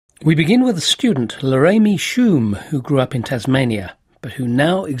We begin with a student, Lorraeme Shume, who grew up in Tasmania, but who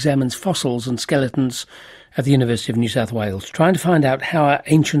now examines fossils and skeletons at the University of New South Wales, trying to find out how our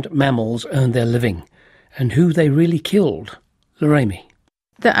ancient mammals earned their living and who they really killed. Lorraeme.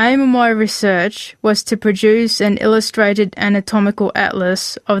 The aim of my research was to produce an illustrated anatomical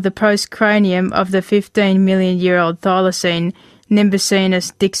atlas of the postcranium of the 15 million-year-old Thylacine,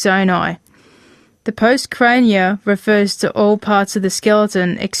 Nimbacinus dicksoni. The postcrania refers to all parts of the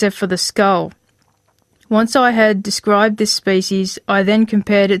skeleton except for the skull. Once I had described this species, I then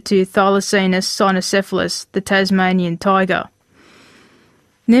compared it to Thylacinus cynocephalus, the Tasmanian tiger.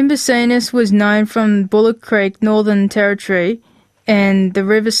 Nimbacinus was known from Bullock Creek, Northern Territory, and the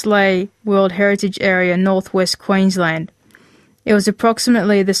River Sleigh World Heritage Area, northwest Queensland. It was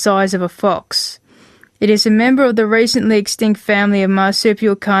approximately the size of a fox. It is a member of the recently extinct family of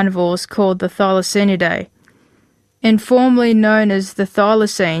marsupial carnivores called the Thylacinidae. Informally known as the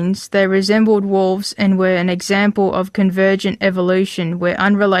Thylacines, they resembled wolves and were an example of convergent evolution where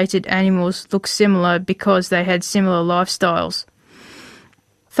unrelated animals looked similar because they had similar lifestyles.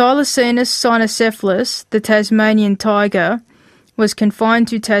 Thylacinus cynocephalus, the Tasmanian tiger, was confined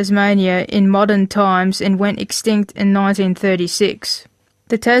to Tasmania in modern times and went extinct in 1936.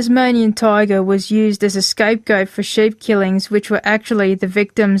 The Tasmanian tiger was used as a scapegoat for sheep killings which were actually the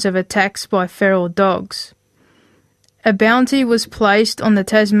victims of attacks by feral dogs. A bounty was placed on the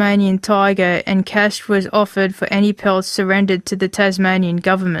Tasmanian tiger and cash was offered for any pelts surrendered to the Tasmanian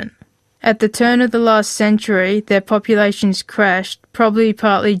government. At the turn of the last century, their populations crashed, probably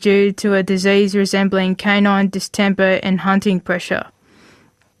partly due to a disease resembling canine distemper and hunting pressure.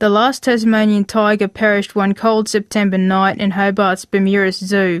 The last Tasmanian tiger perished one cold September night in Hobart's Bermudas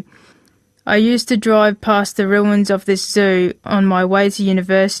Zoo. I used to drive past the ruins of this zoo on my way to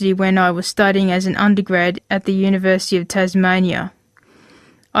university when I was studying as an undergrad at the University of Tasmania.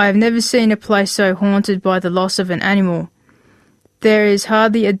 I have never seen a place so haunted by the loss of an animal. There is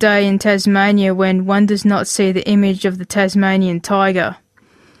hardly a day in Tasmania when one does not see the image of the Tasmanian tiger.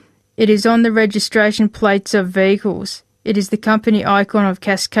 It is on the registration plates of vehicles. It is the company icon of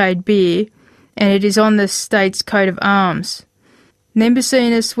Cascade Beer, and it is on the state's coat of arms.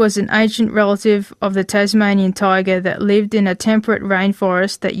 Nimbacinus was an ancient relative of the Tasmanian tiger that lived in a temperate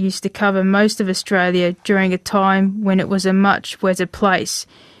rainforest that used to cover most of Australia during a time when it was a much wetter place,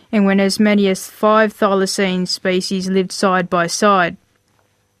 and when as many as 5 thylacine species lived side by side.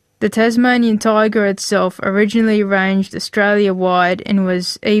 The Tasmanian tiger itself originally ranged Australia-wide and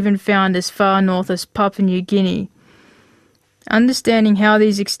was even found as far north as Papua New Guinea. Understanding how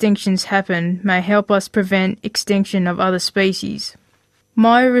these extinctions happen may help us prevent extinction of other species.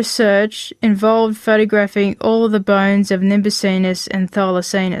 My research involved photographing all of the bones of Nimbacinus and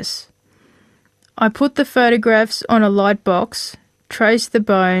Thylacinus. I put the photographs on a light box, traced the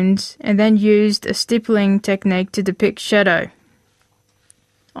bones, and then used a stippling technique to depict shadow.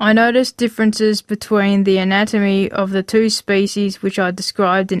 I noticed differences between the anatomy of the two species which I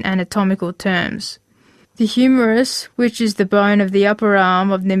described in anatomical terms. The humerus, which is the bone of the upper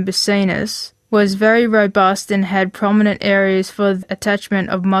arm of Nimbacinus, was very robust and had prominent areas for the attachment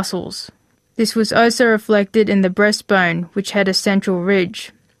of muscles. This was also reflected in the breastbone, which had a central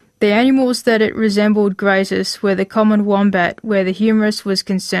ridge. The animals that it resembled greatest were the common wombat, where the humerus was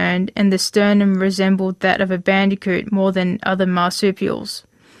concerned, and the sternum resembled that of a bandicoot more than other marsupials.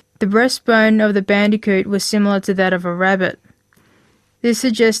 The breastbone of the bandicoot was similar to that of a rabbit. This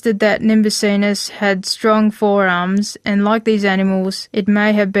suggested that Nimbacinus had strong forearms, and like these animals, it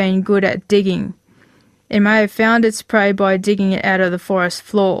may have been good at digging. It may have found its prey by digging it out of the forest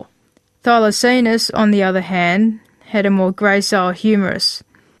floor. Thylacinus, on the other hand, had a more gracile humerus.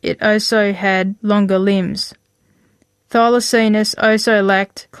 It also had longer limbs. Thylacinus also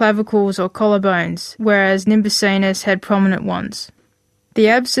lacked clavicles or collarbones, whereas Nimbacinus had prominent ones. The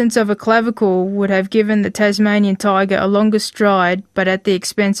absence of a clavicle would have given the Tasmanian tiger a longer stride, but at the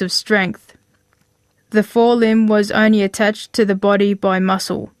expense of strength. The forelimb was only attached to the body by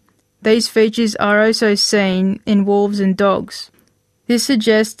muscle. These features are also seen in wolves and dogs. This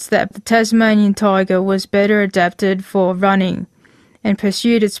suggests that the Tasmanian tiger was better adapted for running and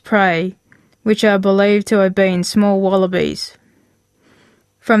pursued its prey, which are believed to have been small wallabies.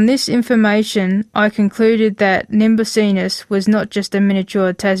 From this information, I concluded that Nimbacinus was not just a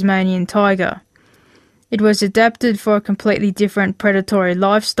miniature Tasmanian tiger. It was adapted for a completely different predatory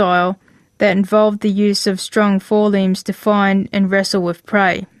lifestyle that involved the use of strong forelimbs to find and wrestle with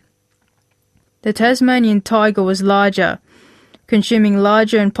prey. The Tasmanian tiger was larger, consuming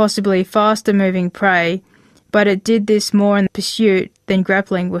larger and possibly faster moving prey, but it did this more in pursuit than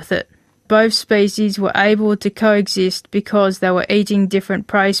grappling with it. both species were able to coexist because they were eating different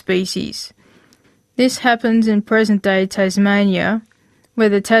prey species. This happens in present-day Tasmania, where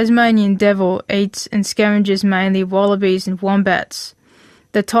the Tasmanian devil eats and scavenges mainly wallabies and wombats.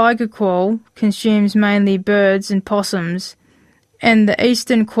 The tiger quoll consumes mainly birds and possums, and the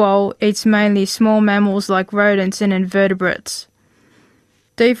eastern quoll eats mainly small mammals like rodents and invertebrates.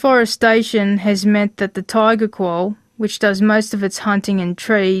 Deforestation has meant that the tiger quoll, which does most of its hunting in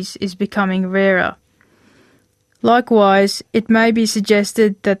trees, is becoming rarer. Likewise, it may be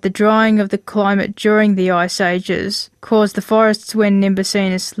suggested that the drying of the climate during the ice ages caused the forests where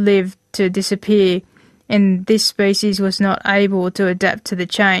Nimbacinus lived to disappear, and this species was not able to adapt to the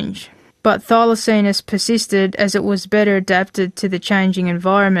change. But Thylacinus persisted as it was better adapted to the changing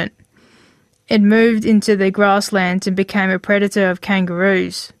environment. It moved into the grasslands and became a predator of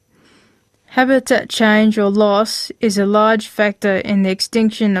kangaroos. Habitat change or loss is a large factor in the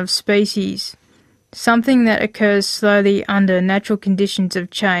extinction of species, something that occurs slowly under natural conditions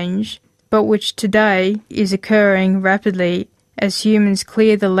of change, but which today is occurring rapidly as humans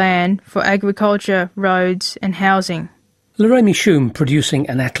clear the land for agriculture, roads and housing. Lorraeme Shume producing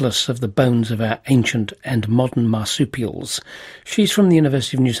an atlas of the bones of our ancient and modern marsupials. She's from the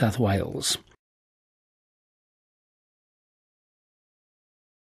University of New South Wales.